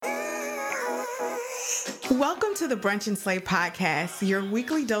Welcome to the Brunch and Slay podcast, your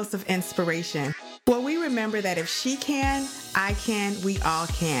weekly dose of inspiration, where we remember that if she can, I can, we all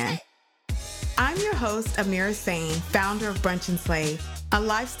can. I'm your host, Amira Sain, founder of Brunch and Slay, a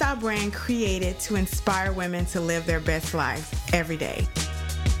lifestyle brand created to inspire women to live their best lives every day.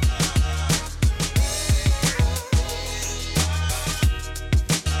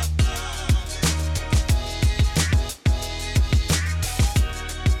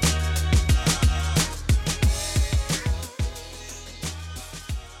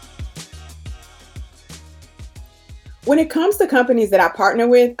 When it comes to companies that I partner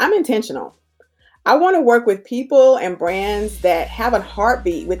with, I'm intentional. I want to work with people and brands that have a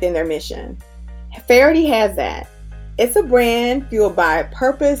heartbeat within their mission. Faherty has that. It's a brand fueled by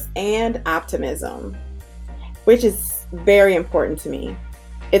purpose and optimism, which is very important to me.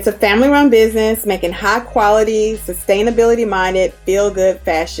 It's a family-run business making high-quality, sustainability-minded, feel-good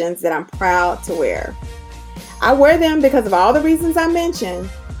fashions that I'm proud to wear. I wear them because of all the reasons I mentioned.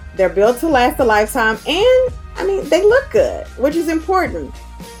 They're built to last a lifetime and they look good, which is important.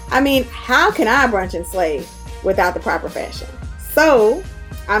 How can I brunch and slay without the proper fashion? So,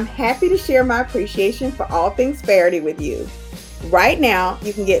 I'm happy to share my appreciation for all things Faherty with you. Right now,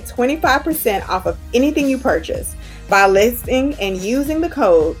 you can get 25% off of anything you purchase by listing and using the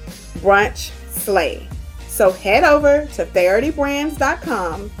code BRUNCHSLAY. So head over to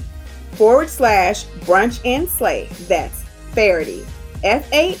fahertyBrands.com/brunch and slay. That's Faherty,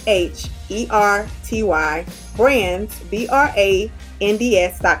 FAHERTY brands,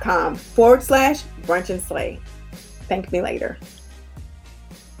 BRANDS.com/brunch and slay. Thank me later.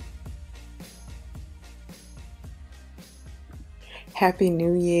 Happy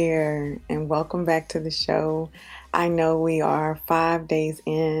New Year and welcome back to the show. I know we are 5 days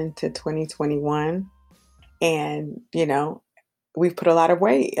into 2021 and, we've put a lot of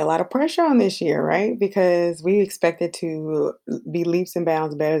weight, a lot of pressure on this year, right? Because we expect it to be leaps and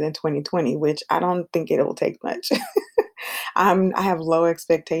bounds better than 2020, which I don't think it'll take much. I have low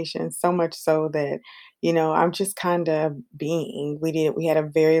expectations, so much so that, I'm just kind of being. We had a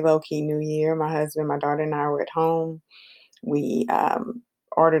very low key New Year. My husband, my daughter, and I were at home. We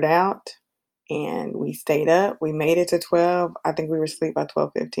ordered out and we stayed up. We made it to 12. I think we were asleep by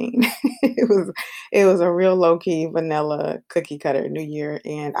 12:15. It was a real low key vanilla cookie cutter New Year,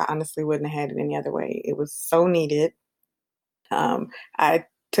 and I honestly wouldn't have had it any other way. It was so needed. I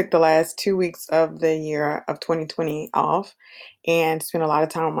took the last 2 weeks of the year of 2020 off and spent a lot of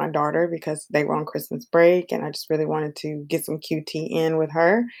time with my daughter because they were on Christmas break, and I just really wanted to get some QT in with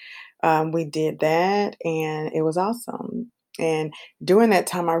her. We did that, and it was awesome. And during that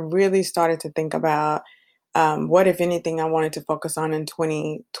time, I really started to think about what, if anything, I wanted to focus on in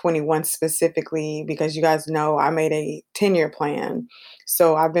 2021 specifically, because you guys know I made a 10-year plan.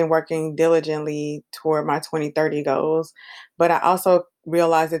 So I've been working diligently toward my 2030 goals. But I also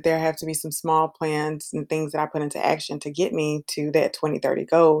realized that there have to be some small plans and things that I put into action to get me to that 2030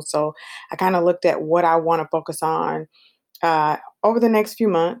 goal. So I kind of looked at what I want to focus on over the next few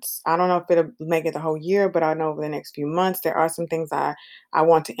months. I don't know if it'll make it the whole year, but I know over the next few months, there are some things I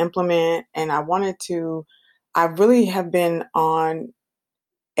want to implement. And I really have been on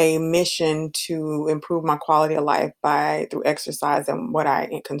a mission to improve my quality of life through exercise and what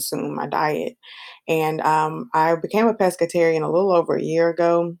I consume, my diet. And I became a pescatarian a little over a year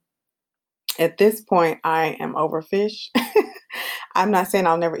ago. At this point, I am over fish. I'm not saying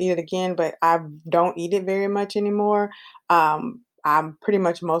I'll never eat it again, but I don't eat it very much anymore. I'm pretty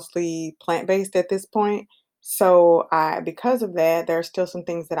much mostly plant-based at this point. So because of that, there are still some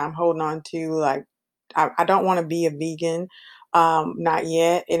things that I'm holding on to. Like I don't want to be a vegan, not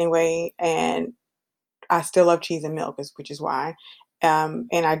yet anyway. And I still love cheese and milk, which is why. And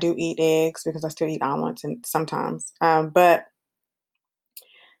I do eat eggs because I still eat omelets and sometimes. But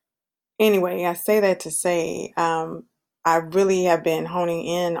anyway, I say that to say, I really have been honing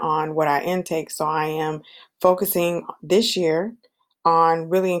in on what I intake. So I am focusing this year on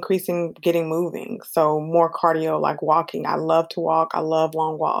really increasing getting moving. So more cardio, like walking. I love to walk. I love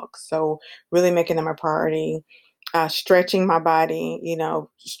long walks. So really making them a priority. Stretching my body,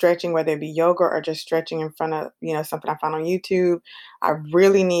 stretching, whether it be yoga or just stretching in front of, something I found on YouTube. I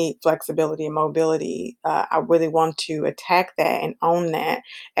really need flexibility and mobility. I really want to attack that and own that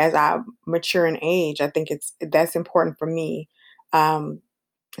as I mature in age. I think that's important for me, to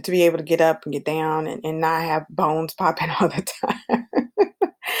be able to get up and get down and not have bones popping all the time.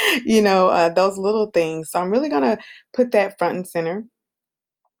 Those little things. So I'm really going to put that front and center.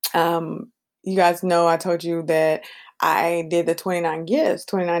 You guys know I told you that I did the 29 gifts,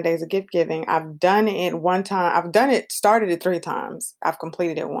 29 days of gift giving. I've done it one time. Started it 3 times. I've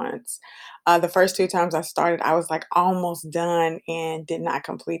completed it once. The first 2 times I started, I was like almost done and did not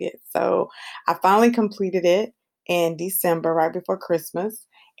complete it. So I finally completed it in December, right before Christmas.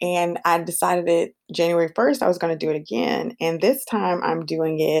 And I decided that January 1st, I was going to do it again. And this time I'm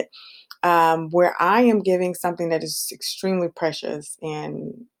doing it where I am giving something that is extremely precious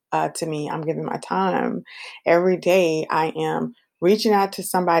and to me, I'm giving my time every day. I am reaching out to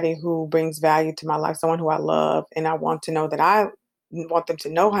somebody who brings value to my life, someone who I love, and I want to know that I want them to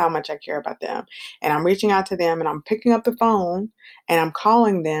know how much I care about them. And I'm reaching out to them and I'm picking up the phone and I'm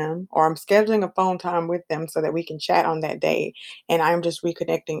calling them or I'm scheduling a phone time with them so that we can chat on that day. And I'm just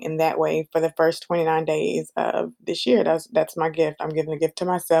reconnecting in that way for the first 29 days of this year. That's my gift. I'm giving a gift to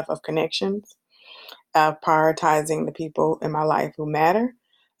myself of connections, of prioritizing the people in my life who matter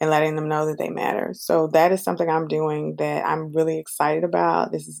and letting them know that they matter. So that is something I'm doing that I'm really excited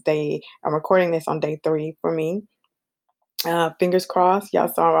about. I'm recording this on day 3 for me. Fingers crossed,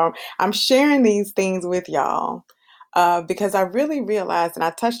 y'all saw. I'm sharing these things with y'all because I really realized, and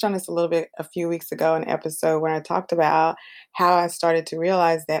I touched on this a little bit a few weeks ago in an episode when I talked about how I started to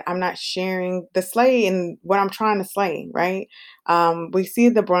realize that I'm not sharing the slay and what I'm trying to slay, right? We see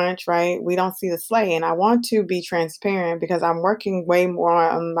the brunch, right? We don't see the slay, and I want to be transparent because I'm working way more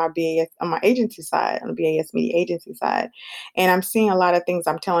on my BAS, on my agency side, on the BAS Media agency side, and I'm seeing a lot of things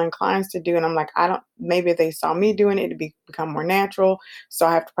I'm telling clients to do, and I'm like, I don't. Maybe if they saw me doing it, become more natural. So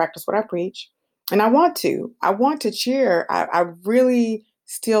I have to practice what I preach, and I want to. I want to cheer. I really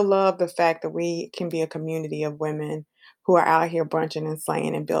still love the fact that we can be a community of women who are out here brunching and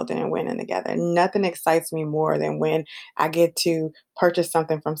slaying and building and winning together. Nothing excites me more than when I get to purchase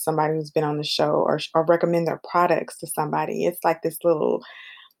something from somebody who's been on the show or recommend their products to somebody. It's like this little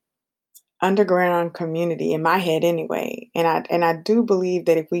underground community in my head anyway. And I do believe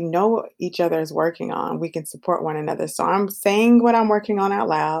that if we know what each other is working on, we can support one another. So I'm saying what I'm working on out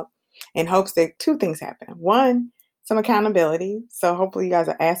loud in hopes that 2 things happen. One, some accountability. So hopefully you guys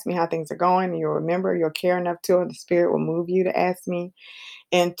will ask me how things are going and you'll remember, you'll care enough to, or the spirit will move you to ask me.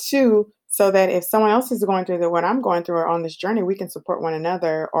 And 2, so that if someone else is going through what I'm going through or on this journey, we can support one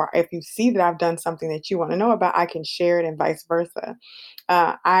another. Or if you see that I've done something that you want to know about, I can share it and vice versa.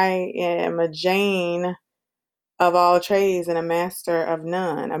 I am a Jane of all trades and a master of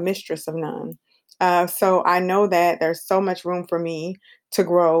none, a mistress of none. So I know that there's so much room for me to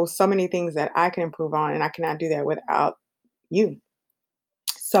grow, so many things that I can improve on, and I cannot do that without you.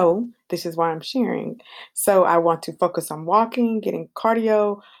 So this is why I'm sharing. So I want to focus on walking, getting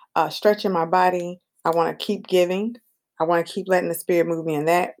cardio, stretching my body. I want to keep giving. I want to keep letting the spirit move me in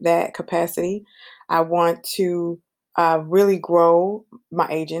that capacity. I want to really grow my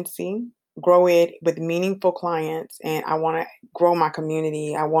agency, grow it with meaningful clients, and I want to grow my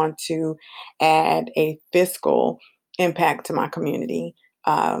community. I want to add a fiscal impact to my community.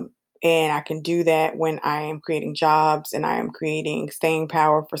 Um, and I can do that when I am creating jobs and I am creating staying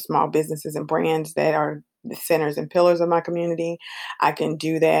power for small businesses and brands that are the centers and pillars of my community. I can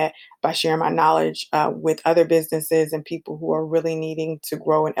do that by sharing my knowledge with other businesses and people who are really needing to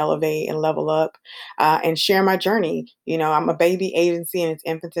grow and elevate and level up and share my journey. You know, I'm a baby agency in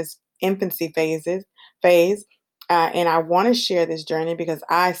its infancy phase. And I want to share this journey because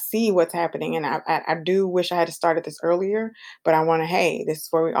I see what's happening, and I do wish I had started this earlier. But I want to, hey, this is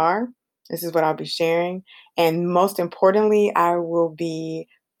where we are. This is what I'll be sharing. And most importantly, I will be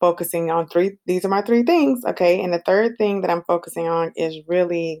focusing on 3. These are my 3 things. Okay. And the third thing that I'm focusing on is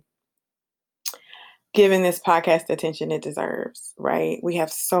really giving this podcast the attention it deserves, right? We have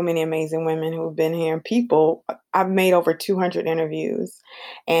so many amazing women who've been here and people. I've made over 200 interviews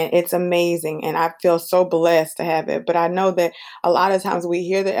and it's amazing. And I feel so blessed to have it. But I know that a lot of times we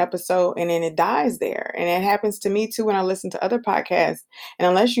hear the episode and then it dies there. And it happens to me too when I listen to other podcasts. And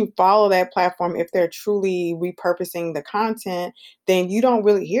unless you follow that platform, if they're truly repurposing the content, then you don't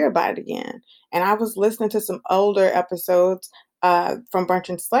really hear about it again. And I was listening to some older episodes from Brunch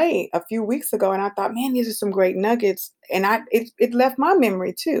and Slay a few weeks ago, and I thought, man, these are some great nuggets, and it left my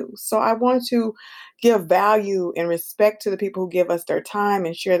memory too. So I want to give value and respect to the people who give us their time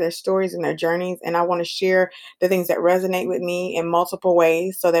and share their stories and their journeys, and I want to share the things that resonate with me in multiple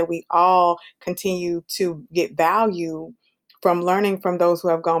ways, so that we all continue to get value from learning from those who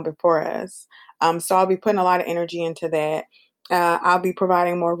have gone before us. So I'll be putting a lot of energy into that. I'll be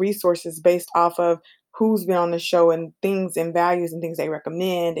providing more resources based off of who's been on the show and things and values and things they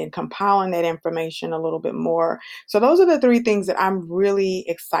recommend and compiling that information a little bit more. So those are the 3 things that I'm really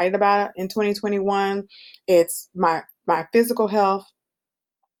excited about in 2021. It's my physical health,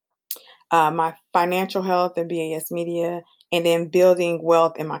 my financial health and BAS Media, and then building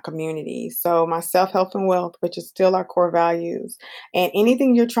wealth in my community. So my self help and wealth, which is still our core values, and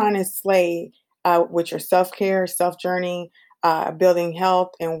anything you're trying to slay with your self care, self journey, building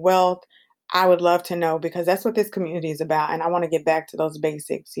health and wealth. I would love to know because that's what this community is about, and I want to get back to those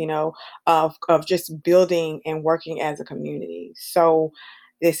basics, of just building and working as a community. So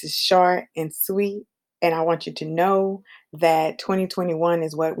this is short and sweet, and I want you to know that 2021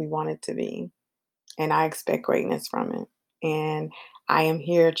 is what we want it to be, and I expect greatness from it. And I am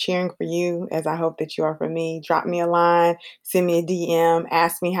here cheering for you as I hope that you are for me. Drop me a line, send me a DM,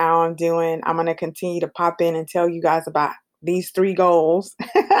 ask me how I'm doing. I'm going to continue to pop in and tell you guys about these three goals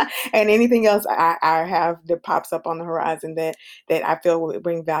and anything else I have that pops up on the horizon that I feel will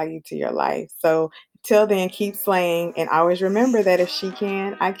bring value to your life. So till then, keep slaying and always remember that if she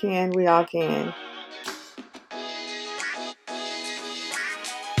can, I can, we all can.